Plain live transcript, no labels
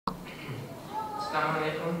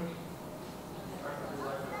Assalamualaikum.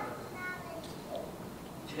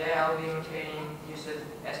 Today I'll be imitating Yusuf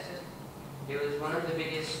Estes. He was one of the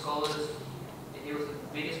biggest scholars. He was the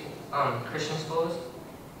biggest Christian scholars.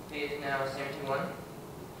 He is now 71.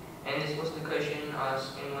 And this was the question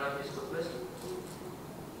asked in one of his khutbahs.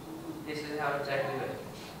 This is how it exactly went.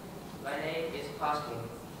 My name is Pascal.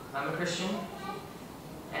 I'm a Christian,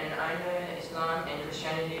 and I know Islam and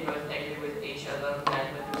Christianity both agree with each other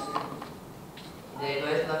 100%. They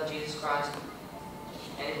both love Jesus Christ,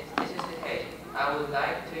 and if this is the case, I would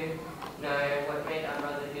like to know what made our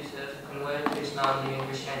brother Yusuf convert to Islam leaving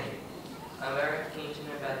Christianity. I'm very keen to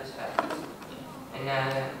know about this fact. And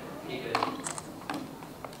now, pretty good.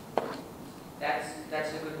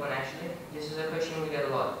 That's a good one actually. This is a question we get a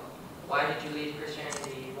lot. Why did you leave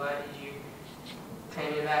Christianity? Why did you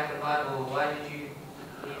turn your back on the Bible? Why did you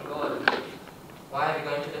leave God? Why have you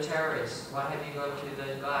gone to the terrorists? Why have you gone to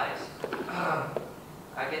those guys?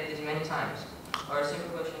 I get this many times. Or a simple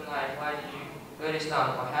question like, why did you go to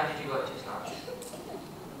Islam? Or how did you go to Islam?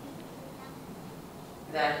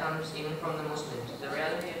 That comes even from the Muslims. The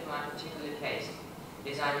reality of my particular case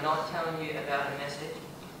is I'm not telling you about a message.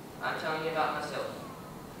 I'm telling you about myself.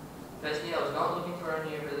 Firstly, I was not looking for a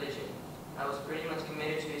new religion. I was pretty much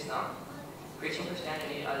committed to Islam. Preaching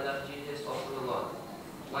Christianity, I love Jesus also a lot.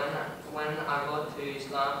 When I got to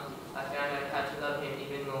Islam, I found out how to love him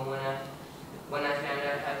even more when I found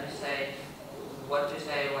out what to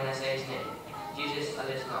say when I say his name. Jesus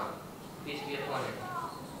al-Islam. Peace be upon him.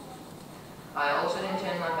 I also didn't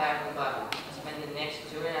turn my back on the Bible. I spent the next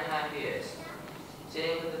 2.5 years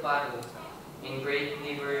sitting with the Bible in Greek,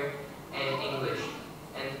 Hebrew, and English,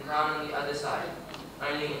 and the Quran on the other side,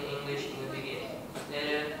 only in English in the beginning.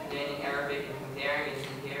 Later, learning Arabic and comparing,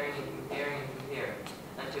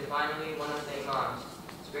 until finally one of the imams,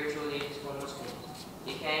 spiritual leaders for Muslims,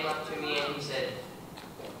 he came up to me and he said,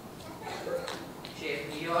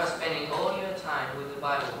 Sheikh, you are spending all your time with the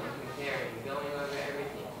Bible and comparing, going over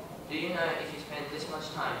everything. Do you know if you spend this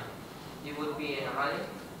much time, you would be an alim?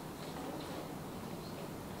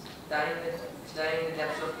 Studying the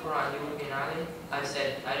depths of Quran, you would be an alim? I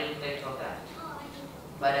said, I didn't think of that.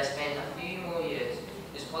 But I spent a few more years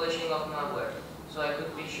just polishing off my work, so I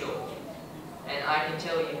could be sure. And I can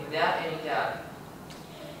tell you without any doubt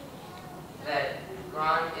that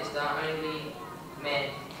Quran is the only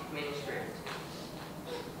manuscript.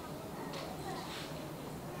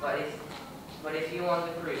 But if you want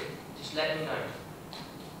the proof, just let me know.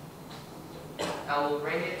 I will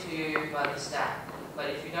bring it to you by the stack. But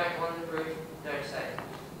if you don't want the proof, don't say it.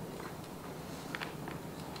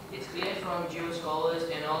 It's clear from Jewish scholars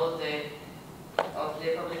and all of their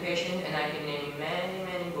publications, and I can name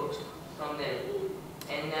many books from them.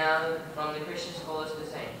 And now from the Christian scholars the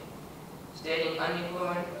same, stating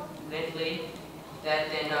unequivocally that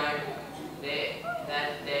they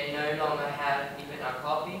no longer have even a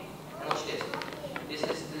copy. And watch this. This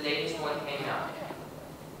is the latest one came out.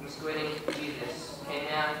 Misquoting Jesus came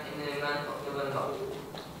out in the month of November.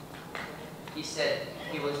 He said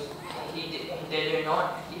they do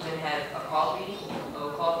not even have a copy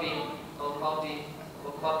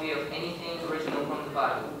of anything original from the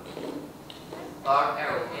Bible. Bar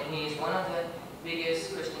Errol, and he is one of the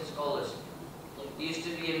biggest Christian scholars. He used to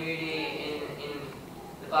be a Moody in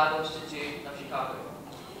the Bible Institute of Chicago.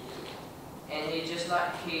 And he used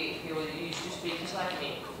to speak just like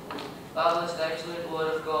me. Bible is the absolute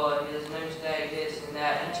word of God, there's no mistake, this and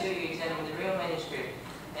that, until you examine the real manuscript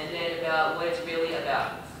and learn about what it's really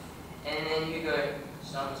about. And then you go,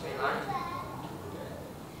 someone's been lying.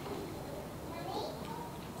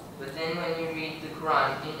 But then when you read the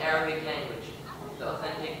Quran in Arabic language, the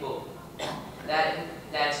authentic book,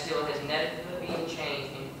 that still has never been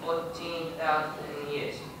changed in 14,000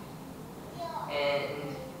 years.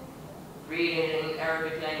 And read it in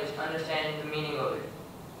Arabic language, understanding the meaning of it.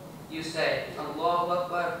 You say, Allahu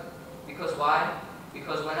Akbar, because why?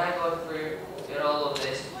 Because when I got through all of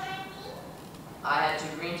this, I had to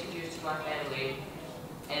reintroduce to my family,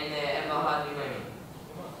 and they ever hardly know me.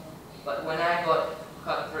 But when I got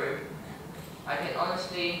cut through, I can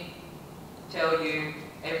honestly tell you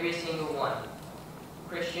every single one,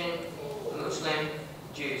 Christian, Muslim,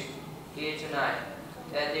 Jews, here tonight,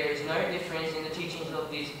 that there is no difference in the teachings of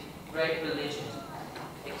these great religions,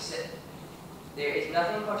 except there is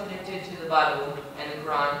nothing contradicted to the Bible and the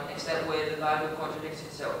Quran except where the Bible contradicts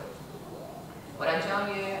itself. What I'm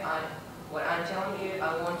telling you,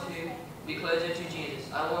 I want to be closer to Jesus.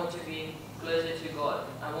 I want to be closer to God.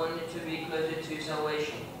 I wanted to be closer to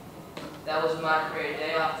salvation. That was my prayer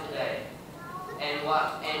day after day. And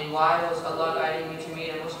why was Allah guiding me to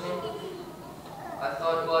meet a Muslim? I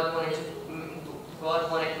thought God wanted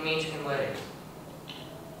means converted.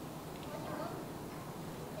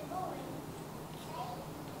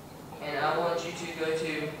 And I want you to go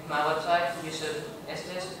to my website, Yusuf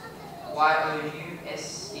Estes, YOUSESTS.com,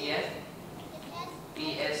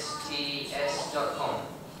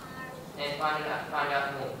 and find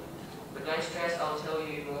out more. But don't stress, I'll tell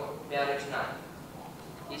you more about it tonight.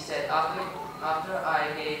 He said, after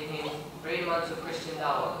I gave him 3 months of Christian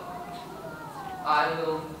dialogue, I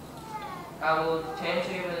will turn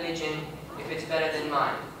to a religion if it's better than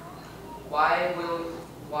mine. Why?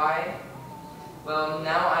 Well,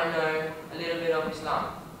 now I know a little bit of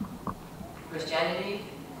Islam. Christianity,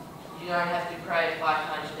 you don't have to pray 5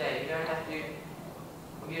 times a day. You don't have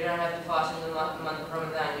to fast in the month of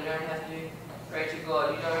Ramadan. You don't have to pray to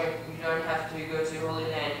God. You don't have to go to Holy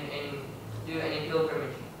Land and do any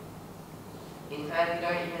pilgrimage. In fact, you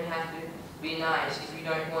don't even have to be nice if you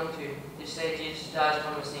don't want to. Just say Jesus dies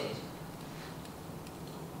from your sins.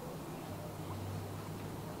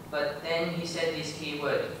 But then he said this key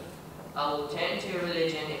word: I will turn to a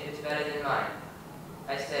religion if it's better than mine.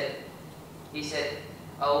 He said,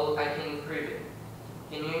 I can prove it.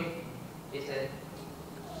 Can you? He said,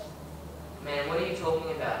 man, what are you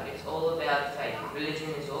talking about? It's all about faith. Religion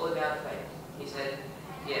is all about faith. He said,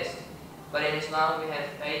 yes. But in Islam we have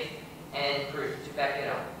faith and proof to back it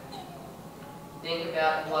up.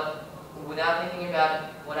 Without thinking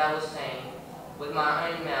about what I was saying, with my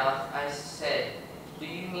own mouth, I said, do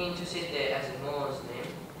you mean to sit there as a Muslim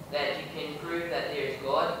that you can prove that there is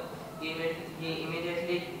God? He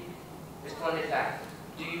immediately responded back,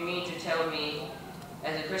 do you mean to tell me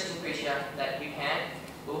as a Christian preacher that you can?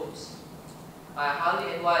 Oops. I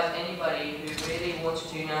highly advise anybody who really wants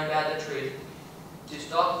to know about the truth to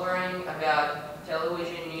stop worrying about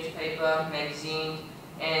television, newspaper, magazines,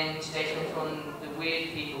 and statements from the weird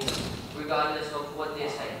people, regardless of what they're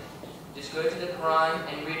saying. Just go to the Quran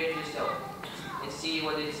and read it yourself and see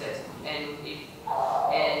what it says. And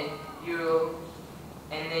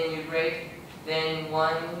then you rate then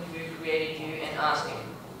one who created you and ask him.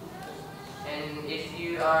 And if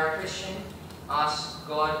you are a Christian, ask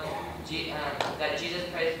God that Jesus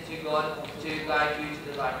prayed to God to guide you to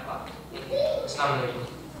the right path. Assalamu alaikum.